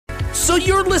So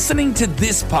you're listening to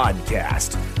this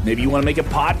podcast. Maybe you want to make a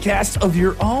podcast of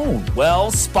your own.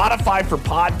 Well, Spotify for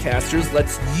Podcasters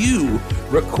lets you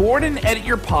record and edit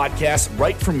your podcast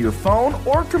right from your phone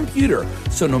or computer.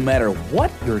 So no matter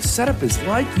what your setup is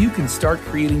like, you can start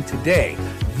creating today.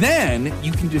 Then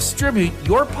you can distribute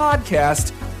your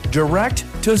podcast direct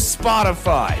to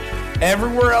Spotify.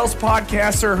 Everywhere else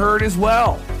podcasts are heard as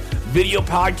well. Video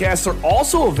podcasts are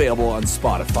also available on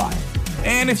Spotify.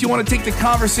 And if you want to take the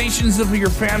conversations of your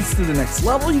fans to the next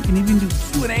level, you can even do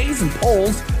Q&As and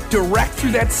polls direct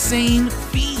through that same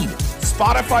feed.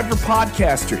 Spotify for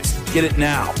Podcasters. Get it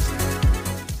now.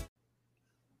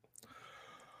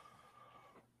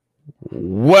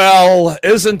 Well,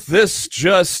 isn't this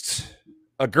just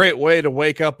a great way to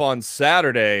wake up on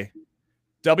Saturday?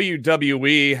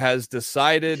 WWE has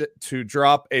decided to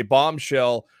drop a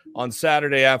bombshell on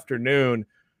Saturday afternoon,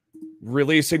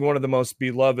 releasing one of the most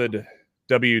beloved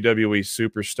WWE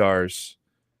superstars.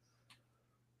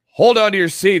 Hold on to your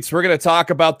seats. We're going to talk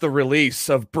about the release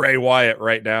of Bray Wyatt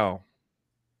right now.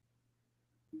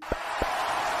 Watch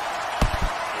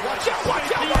out,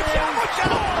 watch out, watch out, watch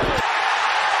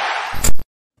out!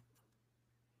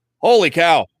 Holy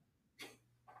cow.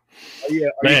 Are you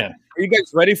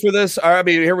guys ready for this? I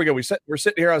mean, here we go. We're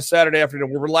sitting here on Saturday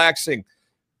afternoon. We're relaxing.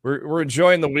 We're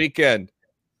enjoying the weekend.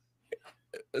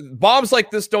 Bombs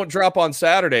like this don't drop on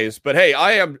Saturdays, but hey,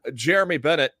 I am Jeremy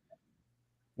Bennett.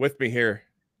 With me here,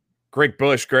 Greg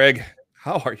Bush. Greg,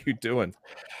 how are you doing?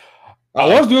 I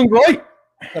was doing great.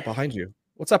 What's up behind you?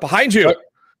 What's up behind you?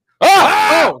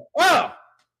 Oh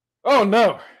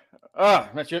no.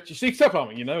 She sneaks up on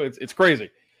me, it's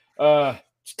crazy.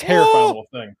 It's terrifying little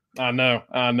thing. I know.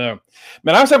 Man,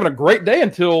 I was having a great day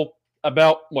until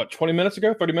about 30 minutes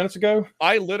ago.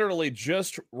 I literally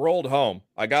just rolled home.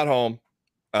 I got home.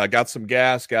 Got some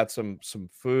gas, got some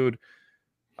food.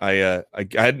 I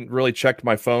hadn't really checked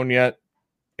my phone yet,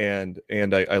 and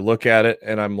I look at it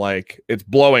and I'm like, it's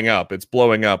blowing up.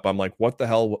 I'm like, what the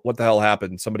hell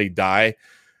happened? Somebody die?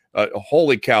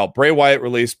 Holy cow! Bray Wyatt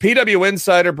released. PW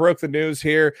Insider broke the news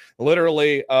here,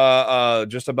 literally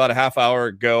just about a half hour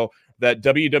ago, that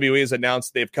WWE has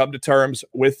announced they've come to terms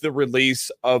with the release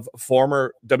of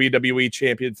former WWE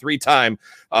champion, three-time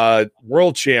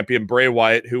world champion Bray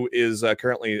Wyatt, who is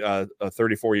currently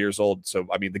 34 years old. So,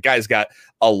 I mean, the guy's got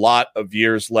a lot of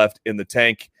years left in the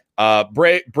tank.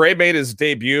 Bray made his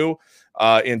debut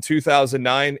in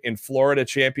 2009 in Florida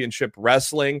Championship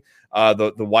Wrestling.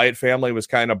 The Wyatt family was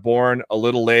kind of born a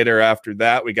little later after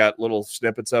that. We got little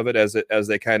snippets of it as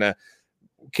they kind of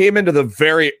came into the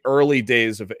very early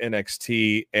days of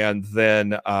NXT, and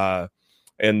then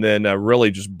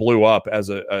really just blew up as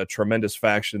a tremendous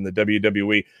faction in the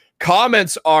WWE.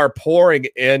 Comments are pouring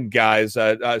in, guys.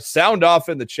 Sound off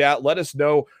in the chat. Let us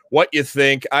know what you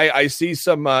think. I see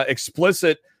some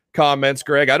explicit comments,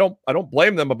 Greg. I don't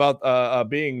blame them about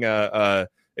being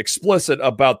explicit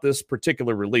about this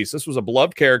particular release. This was a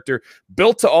beloved character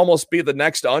built to almost be the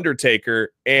next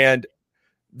Undertaker, and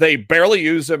they barely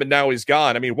use him, and now he's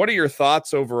gone. I mean, what are your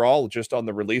thoughts overall just on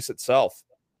the release itself?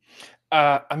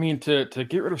 I mean, to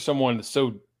get rid of someone that's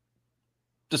so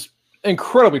just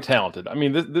incredibly talented. I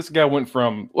mean, this guy went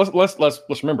from let's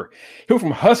remember, he went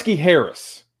from Husky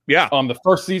Harris, on the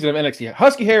first season of NXT,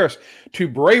 Husky Harris, to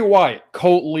Bray Wyatt,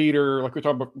 cult leader, like we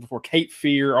talked about before, Cape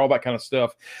Fear, all that kind of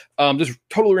stuff. Just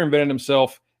totally reinvented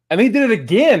himself, and he did it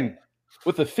again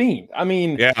with the Fiend. I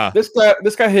mean,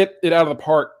 this guy hit it out of the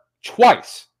park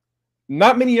twice.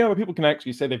 Not many other people can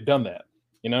actually say they've done that.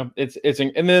 And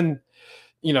then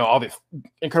all the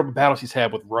incredible battles he's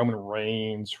had with Roman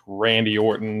Reigns, Randy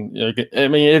Orton. I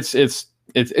mean,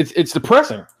 it's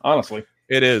depressing, honestly.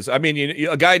 It is. I mean,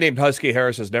 a guy named Husky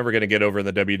Harris is never going to get over in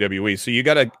the WWE. So you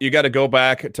gotta go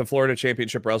back to Florida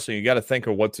Championship Wrestling. You got to think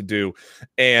of what to do.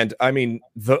 And I mean,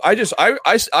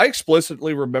 I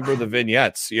explicitly remember the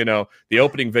vignettes. The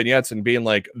opening vignettes, and being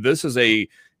like, this is a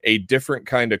different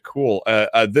kind of cool.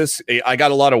 I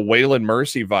got a lot of Waylon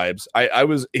Mercy vibes.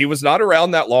 He was not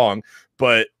around that long,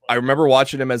 but I remember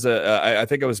watching him as I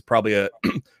think I was probably a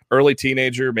early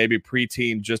teenager, maybe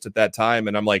preteen just at that time.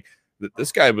 And I'm like,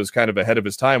 this guy was kind of ahead of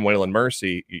his time, Waylon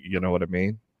Mercy. You know what I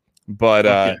mean?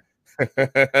 But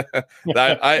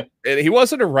he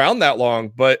wasn't around that long,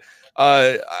 but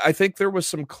I think there was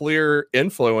some clear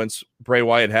influence Bray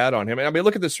Wyatt had on him. And I mean,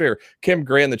 look at this here. Kim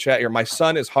Gray in the chat here. My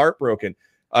son is heartbroken.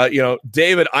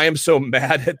 David, I am so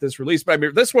mad at this release. But I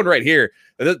mean, this one right here,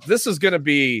 this is going to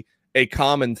be a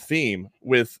common theme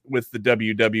with the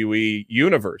WWE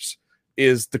universe,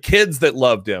 is the kids that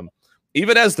loved him,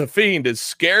 even as the Fiend, as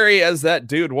scary as that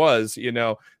dude was,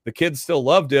 the kids still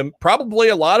loved him. Probably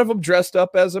a lot of them dressed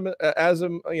up as him,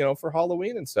 for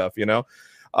Halloween and stuff.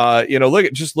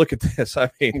 Look at this.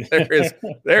 I mean,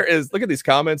 there is. Look at these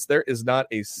comments. There is not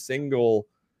a single,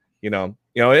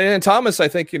 and Thomas, I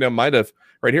think, might have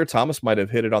right here. Thomas might have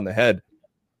hit it on the head.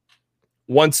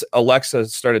 Once Alexa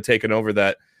started taking over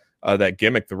that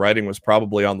gimmick, the writing was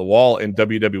probably on the wall, and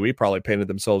WWE probably painted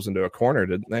themselves into a corner,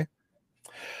 didn't they?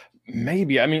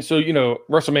 Maybe. I mean, so,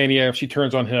 WrestleMania, she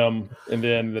turns on him, and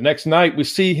then the next night we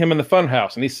see him in the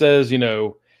funhouse, and he says, it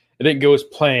didn't go as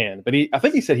planned, but I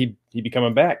think he said he'd be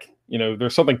coming back.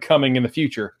 There's something coming in the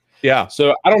future. Yeah.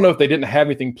 So I don't know if they didn't have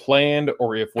anything planned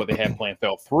or if what they had planned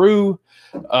fell through.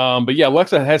 But yeah,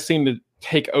 Alexa has seemed to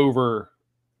take over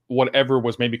whatever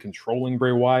was maybe controlling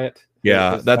Bray Wyatt.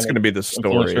 Yeah, that's going to be the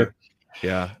story.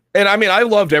 Yeah. And I mean, I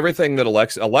loved everything that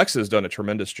Alexa's done a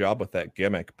tremendous job with that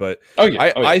gimmick, but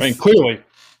I mean, clearly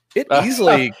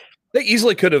they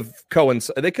easily could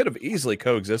have easily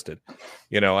coexisted.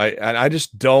 I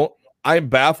just don't. I'm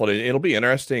baffled. It'll be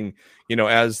interesting,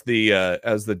 as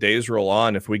the days roll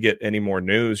on. If we get any more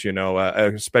news,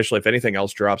 especially if anything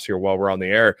else drops here while we're on the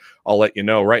air, I'll let you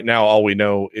know. Right now, all we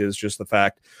know is just the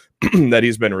fact that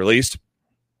he's been released.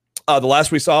 The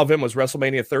last we saw of him was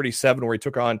WrestleMania 37, where he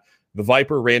took on the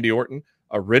Viper, Randy Orton.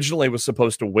 Originally was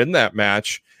supposed to win that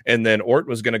match, and then Orton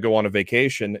was going to go on a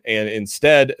vacation, and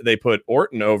instead they put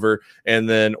Orton over, and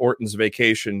then Orton's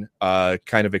vacation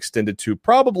kind of extended to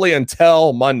probably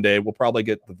until Monday. We'll probably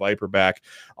get the Viper back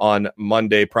on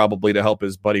Monday, probably to help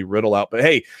his buddy Riddle out. But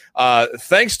hey,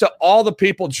 thanks to all the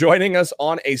people joining us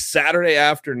on a Saturday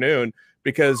afternoon,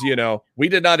 because, we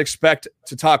did not expect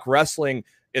to talk wrestling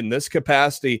in this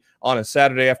capacity on a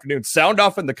Saturday afternoon. Sound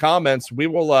off in the comments. We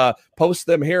will post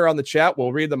them here on the chat.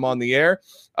 We'll read them on the air.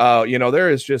 There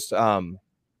is just, there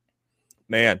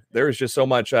is just so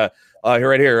much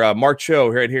right here. Mark Cho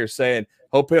right here saying,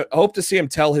 hope to see him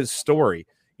tell his story,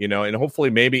 and hopefully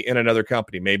maybe in another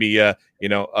company, maybe,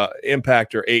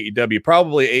 Impact or AEW,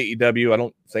 probably AEW. I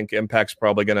don't think Impact's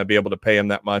probably going to be able to pay him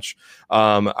that much.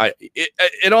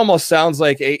 It almost sounds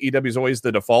like AEW is always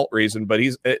the default reason, but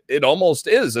it almost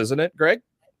is, isn't it, Greg?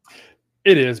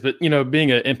 It is, but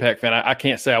being an Impact fan, I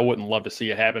can't say I wouldn't love to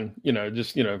see it happen. I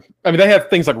mean, they have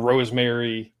things like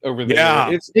Rosemary over there.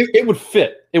 Yeah. It would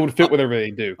fit. It would fit whatever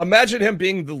they do. Imagine him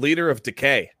being the leader of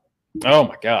Decay. Oh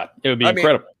my God, it would be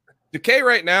incredible. Decay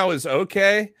right now is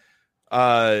okay.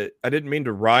 I didn't mean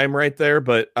to rhyme right there,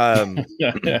 but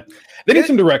yeah. They need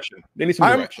some direction.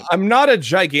 I'm not a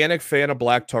gigantic fan of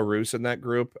Black Taurus in that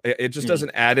group. It just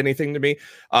doesn't add anything to me.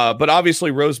 But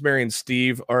obviously Rosemary and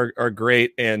Steve are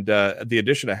great, and the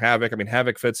addition of Havoc. I mean,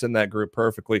 Havoc fits in that group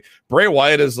perfectly. Bray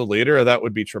Wyatt is the leader. That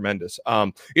would be tremendous.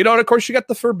 And of course you got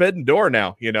the Forbidden Door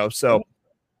now. So.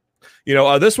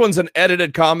 This one's an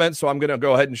edited comment, so I'm going to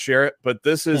go ahead and share it. But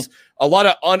this is a lot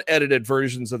of unedited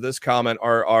versions of this comment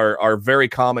are very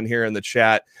common here in the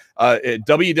chat.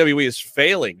 WWE is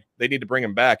failing. They need to bring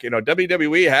him back.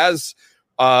 WWE has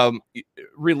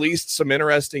released some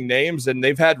interesting names, and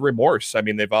they've had remorse. I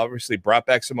mean, they've obviously brought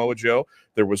back Samoa Joe.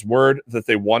 There was word that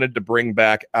they wanted to bring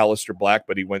back Aleister Black,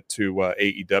 but he went to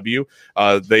AEW.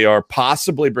 They are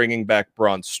possibly bringing back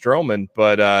Braun Strowman,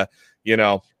 but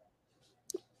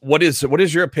What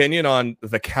is your opinion on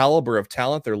the caliber of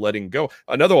talent they're letting go?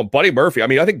 Another one, Buddy Murphy. I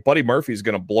mean, I think Buddy Murphy is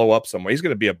going to blow up somewhere. He's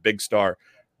going to be a big star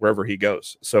wherever he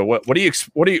goes. So what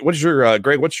is your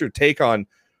Greg? What's your take on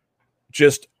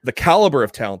just the caliber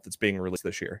of talent that's being released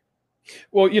this year?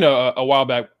 Well, a while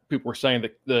back, people were saying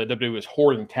that the WWE was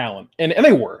hoarding talent, and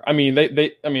they were. I mean,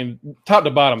 they top to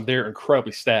bottom, they're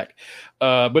incredibly stacked.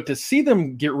 But to see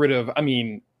them get rid of,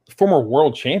 former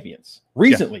world champions,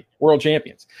 world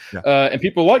champions, and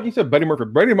people like you said, Buddy Murphy.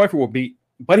 Buddy Murphy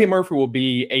will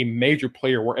be a major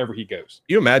player wherever he goes.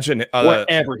 You imagine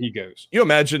wherever he goes. You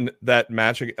imagine that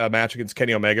match against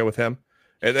Kenny Omega with him.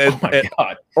 Oh my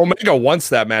God! Omega wants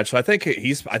that match. So I think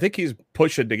he's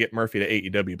pushing to get Murphy to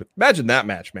AEW. But imagine that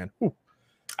match, man. Ooh.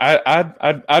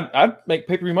 I'd make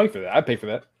pay-per-view money for that. I'd pay for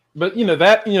that. But a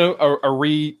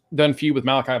redone feud with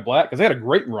Malachi Black, because they had a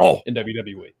great run in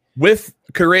WWE. With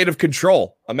creative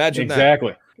control. Imagine that.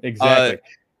 Exactly.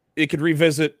 It could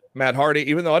revisit Matt Hardy,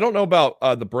 even though I don't know about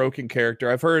the Broken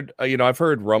character. I've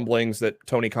heard rumblings that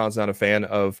Tony Khan's not a fan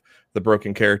of the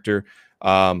Broken character.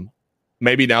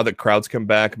 Maybe now that crowds come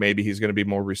back, maybe he's going to be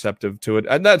more receptive to it.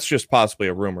 And that's just possibly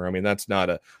a rumor. I mean, that's not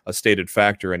a stated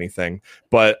fact or anything.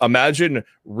 But imagine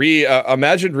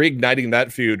reigniting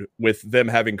that feud with them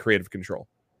having creative control.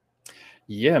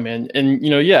 Yeah, man. And,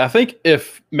 I think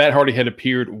if Matt Hardy had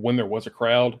appeared when there was a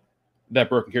crowd, that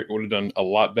Broken character would have done a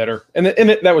lot better. And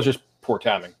that was just poor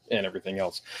timing and everything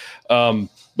else.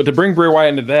 But to bring Bray Wyatt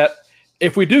into that,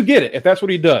 if we do get it, if that's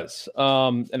what he does,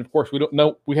 and of course we don't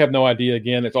know, we have no idea.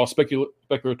 Again, it's all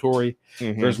speculatory.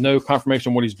 Mm-hmm. There's no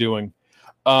confirmation of what he's doing.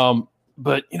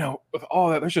 But with all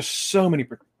that, there's just so many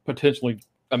potentially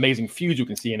amazing feuds you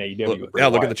can see in AEW.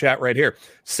 Look at the chat right here.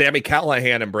 Sami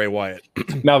Callihan and Bray Wyatt.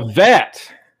 Now that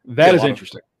is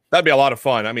interesting. That'd be a lot of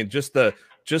fun. I mean, just the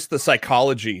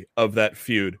psychology of that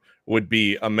feud would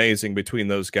be amazing between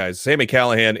those guys. Sami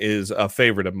Callihan is a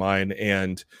favorite of mine,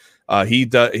 and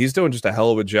he's doing just a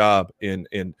hell of a job in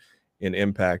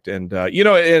Impact. And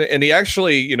and he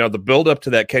actually, the build up to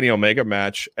that Kenny Omega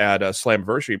match at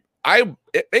Slammiversary,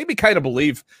 it made me kind of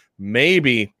believe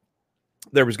maybe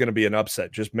there was going to be an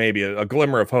upset, just maybe a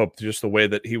glimmer of hope, just the way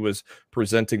that he was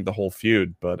presenting the whole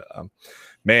feud. But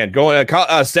man, going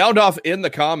sound off in the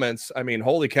comments. I mean,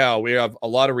 holy cow, we have a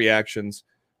lot of reactions.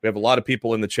 We have a lot of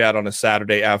people in the chat on a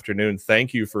Saturday afternoon.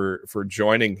 Thank you for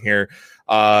joining here.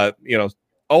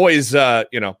 Always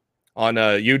on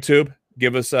YouTube.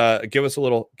 Give us a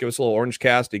little orange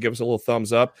casty, give us a little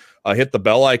thumbs up, hit the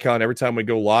bell icon every time we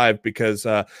go live, because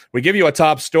we give you a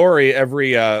top story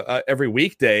every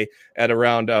weekday at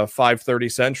around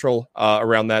 5:30 Central,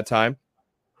 around that time.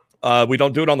 We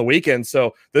don't do it on the weekend,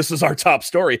 so this is our top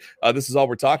story. This is all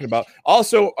we're talking about.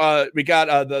 Also, we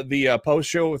got the post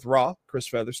show with Raw, Chris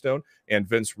Featherstone and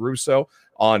Vince Russo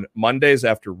on Mondays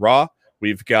after Raw.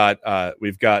 We've got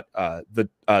the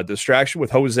distraction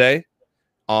with Jose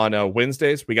on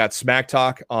Wednesdays. We got Smack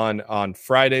Talk on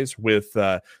Fridays with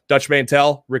Dutch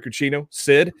Mantel, Rick Ucchino,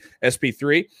 Sid,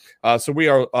 SP3. So we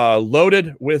are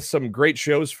loaded with some great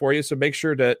shows for you. So make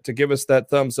sure to give us that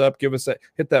thumbs up,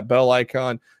 hit that bell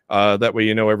icon. That way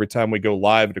every time we go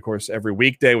live, and of course every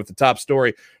weekday with the top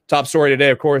story. Top story today,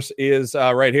 of course, is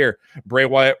right here. Bray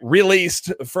Wyatt released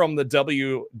from the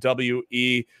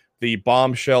WWE. The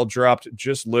bombshell dropped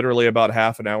just literally about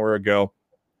half an hour ago.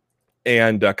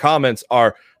 And comments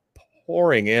are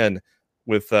pouring in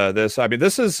with this. I mean,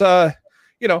 this is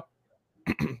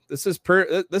this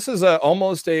is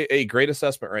almost a great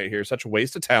assessment right here. Such a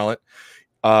waste of talent.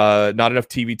 Not enough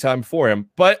TV time for him.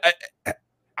 But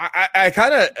I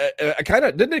kind of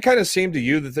didn't it kind of seem to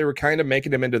you that they were kind of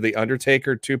making him into the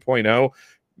Undertaker 2.0,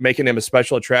 making him a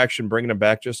special attraction, bringing him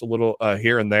back just a little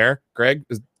here and there. Greg,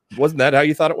 wasn't that how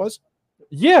you thought it was?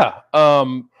 Yeah.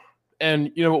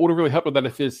 And what would have really helped with that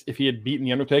if he had beaten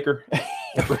the Undertaker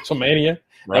at WrestleMania,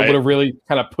 right. That would have really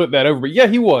kind of put that over. But yeah,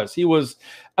 he was.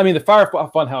 I mean, the Firefly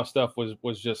Funhouse stuff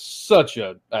was just such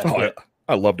a hit.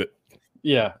 I loved it.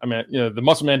 Yeah, I mean, the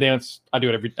Muscle Man dance. I do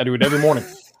it every morning.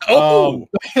 Oh,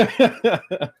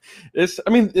 it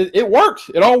worked.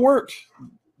 It all worked.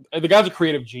 The guy's a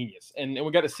creative genius, and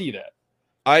we got to see that.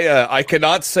 I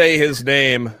cannot say his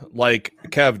name like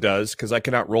Kev does because I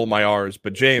cannot roll my R's,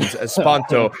 but James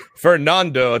Espanto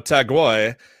Fernando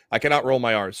Tagoy, I cannot roll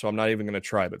my R's, so I'm not even going to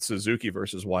try. But Suzuki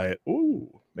versus Wyatt,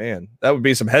 ooh, man, that would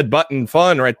be some headbutting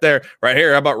fun right there, right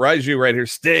here. How about Raiju right here?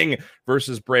 Sting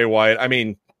versus Bray Wyatt. I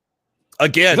mean,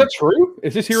 again, is that true?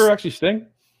 Is this hero actually Sting?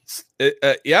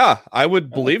 Yeah, I would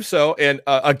believe so. And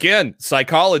again,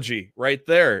 psychology right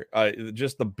there.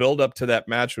 Just the build up to that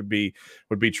match would be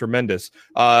tremendous.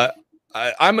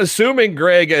 I'm assuming,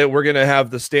 Greg, we're going to have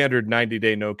the standard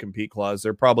 90-day no compete clause.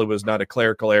 There probably was not a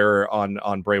clerical error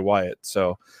on Bray Wyatt.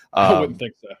 So I wouldn't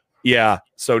think so. Yeah.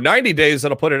 So 90 days,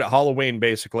 that'll put it at Halloween,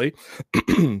 basically.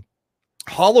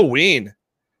 Halloween,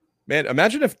 man,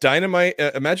 imagine if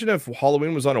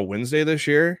Halloween was on a Wednesday this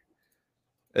year.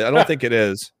 I don't think it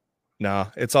is. No,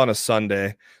 it's on a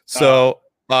Sunday. So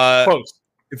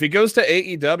if he goes to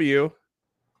AEW,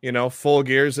 Full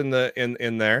Gear's in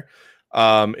there.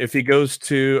 If he goes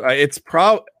to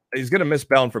he's gonna miss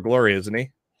Bound for Glory, isn't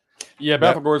he? Yeah,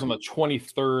 Bound for Glory is on the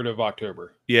 23rd of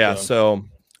October. Yeah, so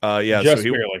just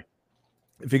barely.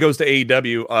 If he goes to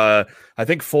AEW, I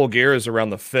think Full Gear is around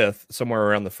the 5th, somewhere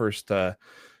around the first there.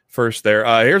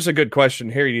 Here's a good question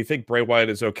here. Do you think Bray Wyatt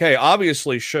is okay?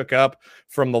 Obviously shook up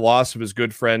from the loss of his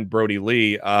good friend Brody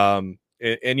Lee.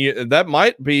 That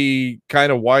might be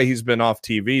kind of why he's been off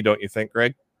TV, don't you think,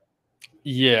 Greg?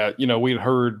 Yeah, we'd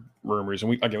heard rumors, and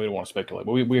we don't want to speculate,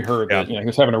 but we heard that he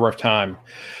was having a rough time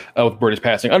with Brody's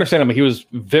passing. Understandably,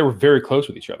 they were very close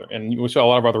with each other, and we saw a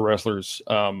lot of other wrestlers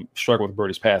struggle with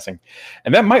Brody's passing,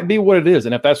 and that might be what it is.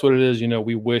 And if that's what it is,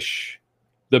 we wish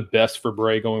the best for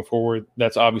Bray going forward.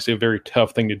 That's obviously a very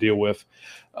tough thing to deal with.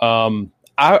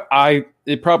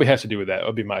 It probably has to do with that.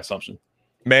 Would be my assumption.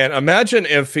 Man, imagine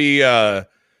if they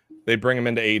bring him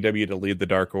into AEW to lead the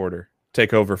Dark Order,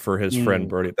 take over for his friend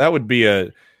Brody. That would be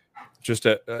a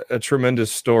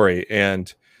tremendous story.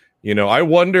 And I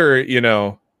wonder,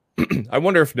 I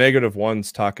wonder if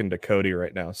 -1's talking to Cody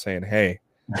right now, saying, "Hey,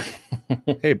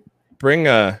 hey, bring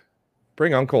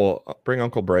Uncle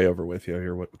Bray over with you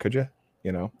here. What could you?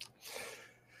 You know,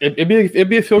 it'd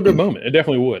be a feel good moment. It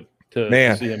definitely would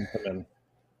to see him come in."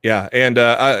 Yeah,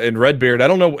 and Redbeard, I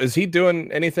don't know, is he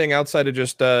doing anything outside of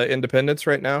just independence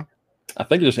right now? I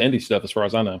think it's just indie stuff, as far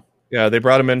as I know. Yeah, they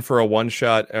brought him in for a one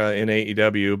shot in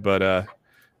AEW, but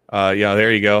yeah,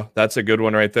 there you go. That's a good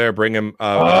one right there. Bring him.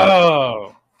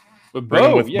 But bring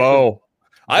him with Bo.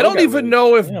 I don't even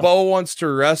know if yeah. Bo wants to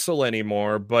wrestle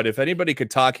anymore, but if anybody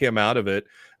could talk him out of it,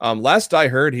 last I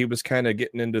heard, he was kind of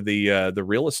getting into the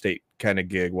real estate kind of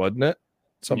gig, wasn't it?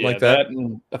 Something like that.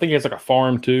 I think he has like a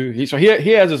farm too. He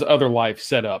has his other life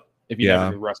set up if he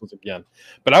never wrestles again.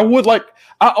 But I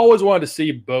always wanted to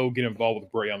see Bo get involved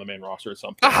with Bray on the main roster at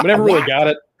some point. We never really got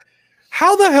it.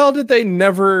 How the hell did they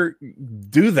never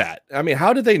do that? I mean,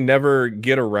 how did they never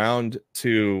get around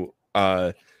to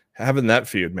having that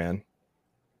feud, man?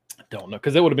 I don't know,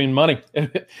 because it would have been money.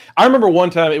 I remember one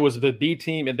time it was the B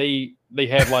team, and they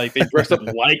had like they dressed up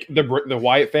like the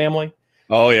Wyatt family.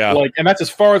 Oh yeah, and that's as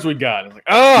far as we got. It's like,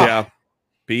 yeah,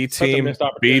 B team,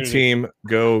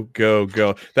 go.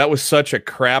 That was such a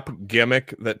crap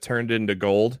gimmick that turned into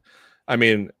gold. I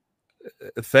mean,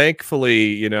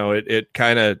 thankfully, it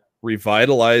kind of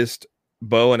revitalized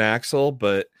Bo and Axel,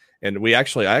 and I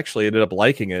actually ended up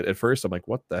liking it at first. I'm like,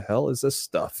 what the hell is this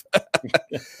stuff?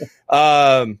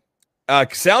 Sound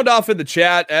off in the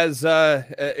chat as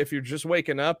if you're just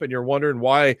waking up and you're wondering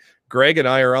why Greg and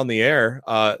I are on the air.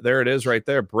 There it is right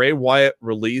there. Bray Wyatt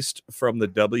released from the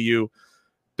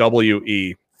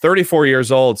WWE. 34 years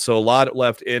old, so a lot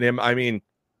left in him. I mean,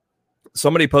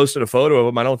 somebody posted a photo of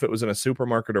him. I don't know if it was in a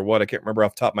supermarket or what. I can't remember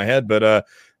off the top of my head, but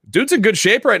dude's in good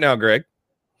shape right now, Greg.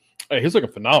 Hey, he's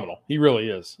looking phenomenal. He really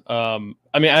is. And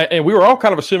we were all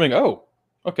kind of assuming, oh,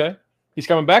 okay, he's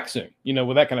coming back soon,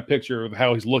 with that kind of picture of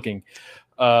how he's looking.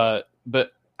 But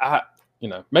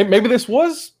maybe this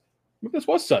was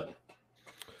sudden.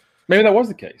 Maybe that was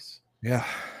the case. Yeah.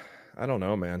 I don't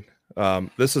know, man.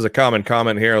 This is a common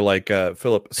comment here, like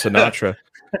Philip Sinatra.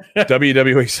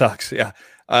 WWE sucks. Yeah.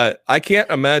 I can't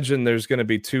imagine there's going to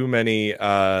be too many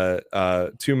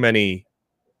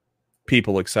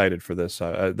people excited for this.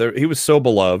 He was so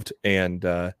beloved, and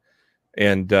my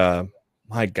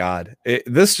God, have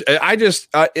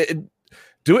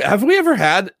we ever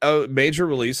had a major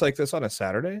release like this on a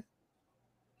Saturday?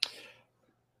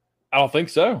 I don't think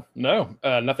so. No,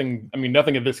 nothing. I mean,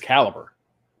 nothing of this caliber.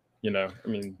 Yeah,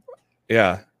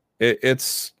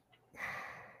 it's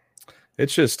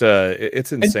just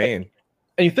it's insane.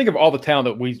 And you think of all the talent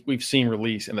that we've seen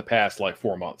release in the past like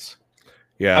 4 months.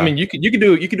 Yeah, I mean, you could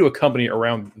do a company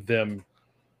around them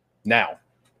now,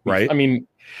 right? I mean,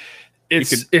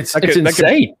 it's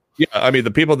insane. Yeah, I mean,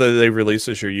 the people that they released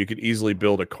this year, you could easily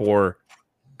build a core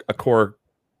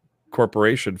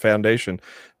corporation foundation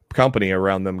company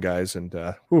around them guys, and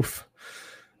so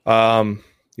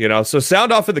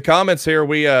sound off in the comments here.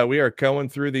 We are going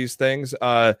through these things.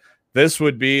 This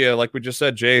would be like we just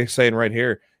said, Jay saying right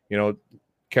here,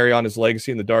 carry on his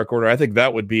legacy in the Dark Order. I think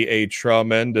that would be a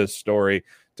tremendous story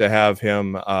to have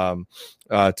him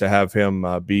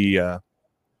be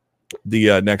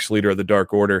the next leader of the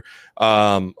Dark Order.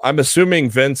 I'm assuming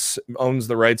Vince owns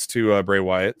the rights to Bray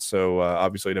Wyatt, so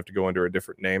obviously he'd have to go under a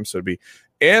different name. So it'd be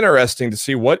interesting to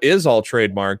see what is all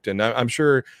trademarked, and I'm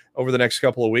sure over the next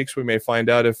couple of weeks we may find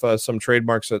out if some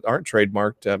trademarks that aren't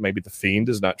trademarked, maybe the Fiend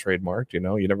is not trademarked.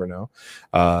 You never know.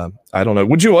 I don't know.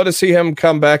 Would you want to see him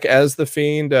come back as the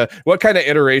Fiend? What kind of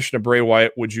iteration of Bray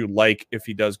Wyatt would you like if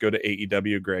he does go to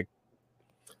AEW, Greg?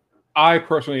 I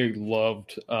personally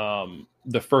loved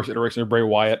the first iteration of Bray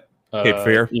Wyatt. Cape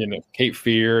Fear. Cape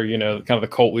Fear, kind of the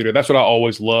cult leader. That's what I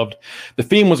always loved. The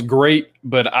Fiend was great,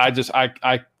 but I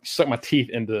stuck my teeth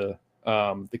into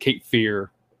the Cape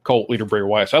Fear cult leader Bray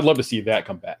Wyatt. So I'd love to see that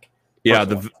come back. Yeah,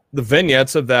 the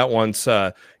vignettes of that once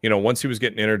he was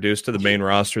getting introduced to the main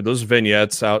roster, those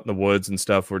vignettes out in the woods and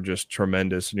stuff were just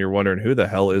tremendous. And you're wondering, who the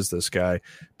hell is this guy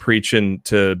preaching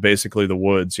to basically the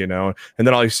woods, And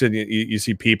then all of a sudden you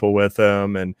see people with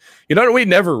him. And, we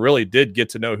never really did get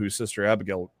to know who Sister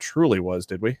Abigail truly was,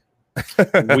 did we?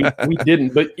 we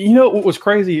didn't. But what was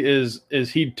crazy is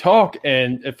he'd talk,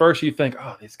 and at first you think,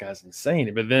 oh, this guy's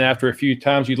insane. But then after a few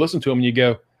times you listen to him and you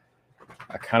go,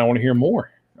 I kind of want to hear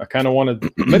more. I kind of want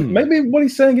to. Maybe what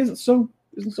he's saying isn't so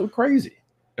crazy.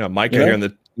 Yeah, Micah here in the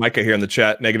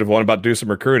chat, -1 about do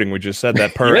some recruiting. We just said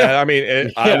that. I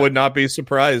mean, I would not be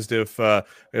surprised if old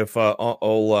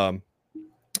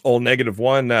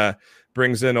 -1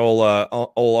 brings in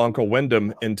old Uncle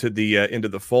Wyndham into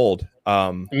the fold.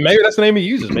 Maybe that's the name he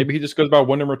uses. Maybe he just goes by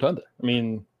Wyndham Rotunda. I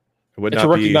mean, It's a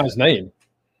recognized name.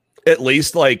 At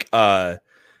least like in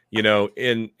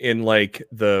like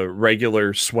the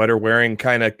regular sweater wearing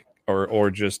kind of or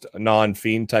just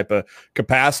non-fiend type of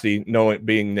capacity, knowing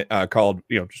being called,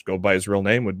 just go by his real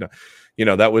name would,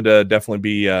 that would definitely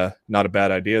be not a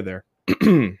bad idea there.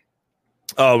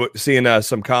 Seeing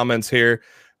some comments here.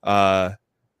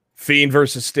 Fiend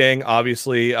versus Sting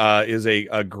obviously is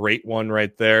a great one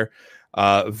right there.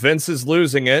 Vince is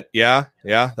losing it. Yeah,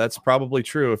 that's probably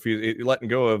true. If you're letting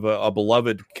go of a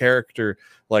beloved character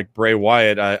like Bray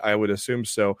Wyatt, I would assume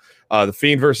so. The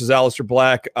Fiend versus Aleister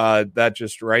Black, that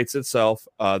just writes itself.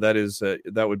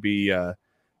 That would be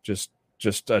just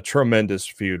a tremendous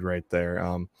feud right there.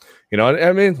 I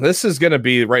mean, this is going to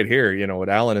be right here. What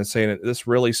Alan is saying, this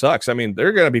really sucks. I mean, there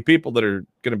are going to be people that are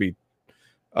going to be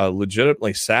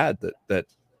legitimately sad that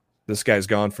this guy's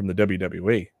gone from the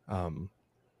WWE.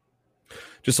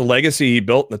 Just a legacy he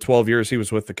built in the 12 years he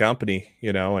was with the company,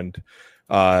 and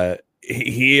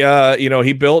he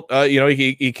built,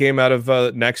 he came out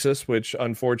of Nexus, which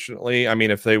unfortunately, I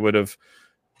mean, if they would have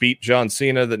beat John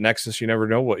Cena, the Nexus, you never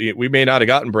know we may not have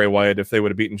gotten Bray Wyatt if they would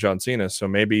have beaten John Cena. So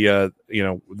maybe,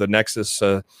 the Nexus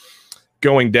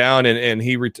going down and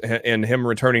him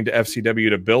returning to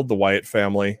FCW to build the Wyatt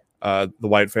family. The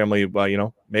Wyatt family,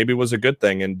 maybe was a good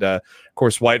thing. And of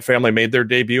course, Wyatt family made their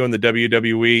debut in the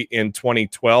WWE in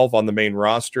 2012 on the main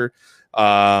roster.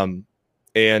 And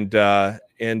then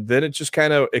it just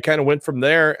kind of went from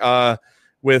there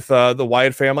with the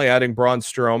Wyatt family adding Braun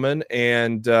Strowman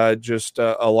and just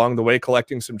along the way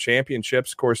collecting some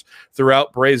championships. Of course,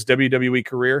 throughout Bray's WWE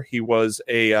career, he was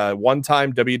a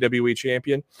one-time WWE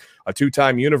champion, a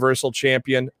two-time Universal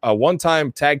champion, a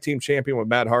one-time tag team champion with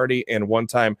Matt Hardy, and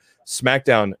one-time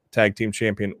SmackDown tag team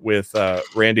champion with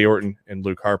Randy Orton and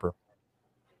Luke Harper.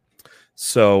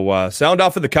 So sound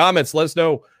off in the comments. Let us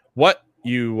know what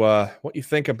you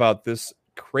think about this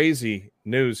crazy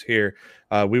news here.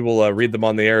 We will read them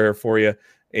on the air for you.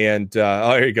 And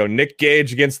there you go. Nick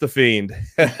Gage against the Fiend.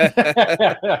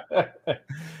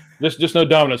 just no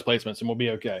dominance placements and we'll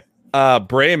be okay.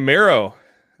 Bray and Miro.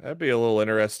 That'd be a little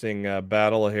interesting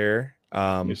battle here.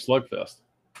 Slugfest.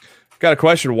 Got a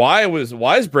question. Why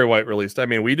is Bray Wyatt released? I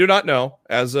mean, we do not know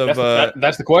as of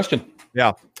that's the question.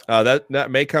 Yeah.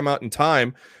 That may come out in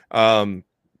time.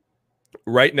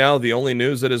 Right now, the only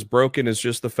news that is broken is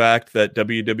just the fact that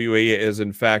WWE has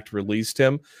in fact released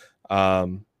him.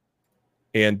 Man,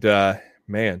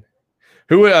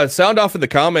 who sound off in the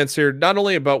comments here, not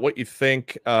only about what you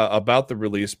think about the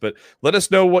release, but let us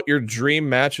know what your dream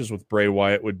matches with Bray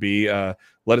Wyatt would be.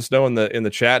 Let us know in the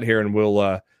chat here, and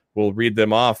we'll read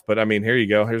them off. But I mean, here you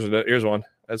go. Here's one.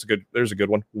 There's a good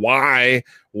one. Why?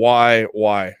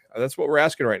 That's what we're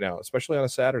asking right now, especially on a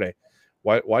Saturday.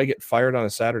 Why get fired on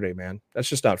a Saturday, man? That's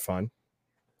just not fun.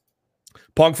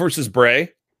 Punk versus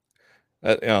Bray.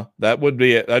 That'd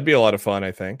be a lot of fun,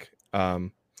 I think.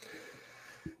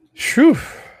 Phew.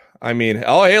 I mean,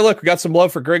 hey, look, we got some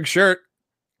love for Greg's shirt.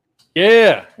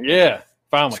 Yeah.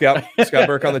 Finally. Scott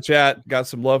Burke on the chat. Got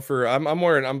some love for I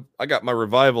got my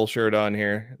Revival shirt on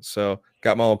here. So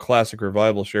got my old classic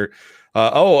Revival shirt.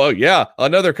 Yeah.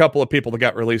 Another couple of people that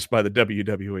got released by the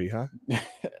WWE, huh?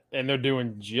 And they're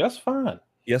doing just fine.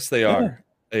 Yes, they are. Yeah.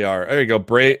 They are. There you go.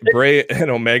 Bray and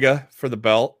Omega for the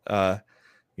belt. Yeah,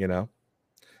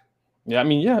 I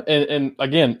mean, yeah. And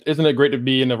again, isn't it great to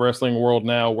be in the wrestling world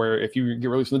now where if you get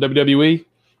released in the WWE, you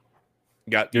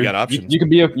got options. You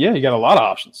can you got a lot of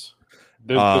options.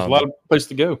 There's a lot of places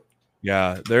to go.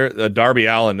 Yeah, Darby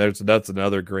Allin. That's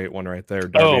another great one right there.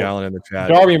 Darby Allin in the chat.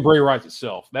 Darby and Bray Wyatt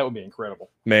itself. That would be incredible.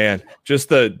 Man, just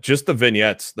the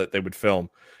vignettes that they would film.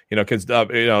 Because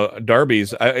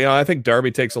Darby's. I think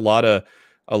Darby takes a lot of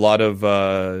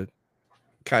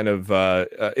kind of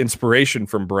inspiration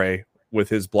from Bray with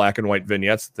his black and white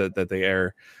vignettes that they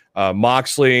air.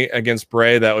 Moxley against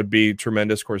Bray, that would be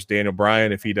tremendous. Of course, Daniel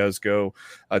Bryan, if he does go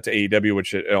to AEW,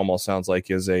 which it almost sounds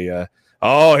like is a.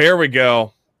 Here we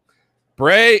go.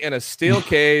 Bray in a steel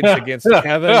cage against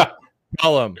Kevin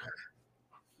Cullum.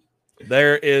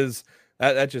 There is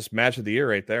that just match of the year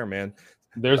right there, man.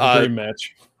 There's a dream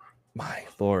match. My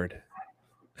Lord.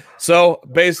 So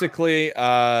basically,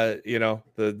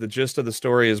 the gist of the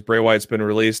story is Bray Wyatt's been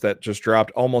released. That just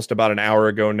dropped almost about an hour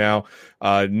ago now.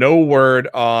 No word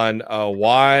on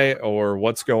why or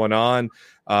what's going on.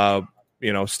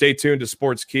 Stay tuned to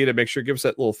Sportskeeda. Make sure give us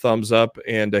that little thumbs up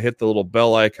and hit the little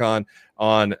bell icon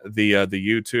on the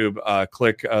YouTube.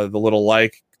 Click the little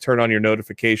like. Turn on your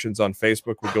notifications on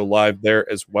Facebook. We go live there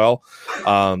as well.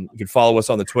 You can follow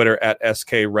us on the Twitter at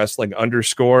SK Wrestling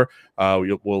 _.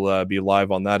 We'll be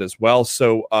live on that as well.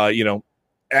 So,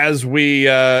 as we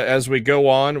go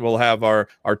on, we'll have our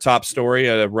top story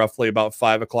at roughly about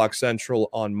 5:00 Central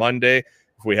on Monday.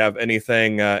 If we have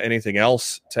anything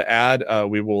else to add,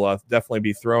 we will definitely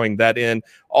be throwing that in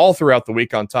all throughout the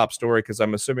week on Top Story, because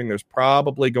I'm assuming there's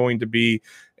probably going to be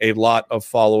a lot of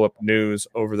follow-up news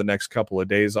over the next couple of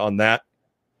days on that.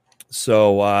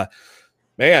 So,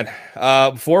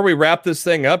 before we wrap this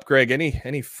thing up, Greg,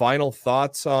 any final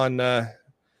thoughts on the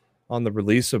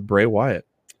release of Bray Wyatt?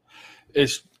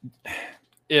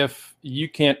 If you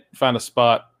can't find a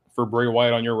spot for Bray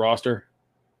Wyatt on your roster,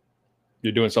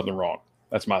 you're doing something wrong.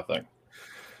 That's my thing.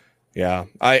 Yeah,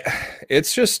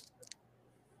 it's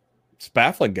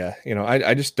baffling, guy.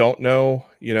 I just don't know.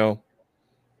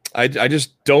 I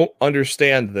just don't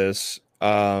understand this.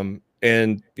 And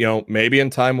maybe in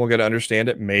time we'll get to understand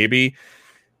it. Maybe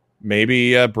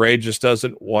Bray just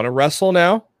doesn't want to wrestle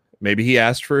now. Maybe he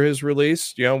asked for his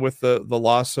release. With the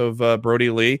loss of Brody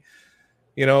Lee.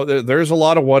 There's a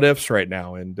lot of what ifs right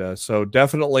now. And so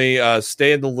definitely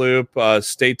stay in the loop.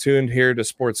 Stay tuned here to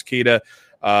Sportskeeda.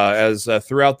 As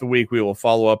throughout the week, we will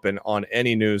follow up on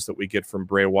any news that we get from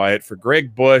Bray Wyatt. For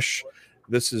Greg Bush,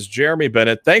 this is Jeremy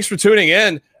Bennett. Thanks for tuning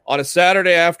in on a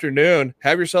Saturday afternoon.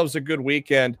 Have yourselves a good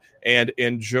weekend and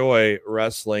enjoy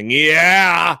wrestling.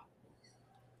 Yeah!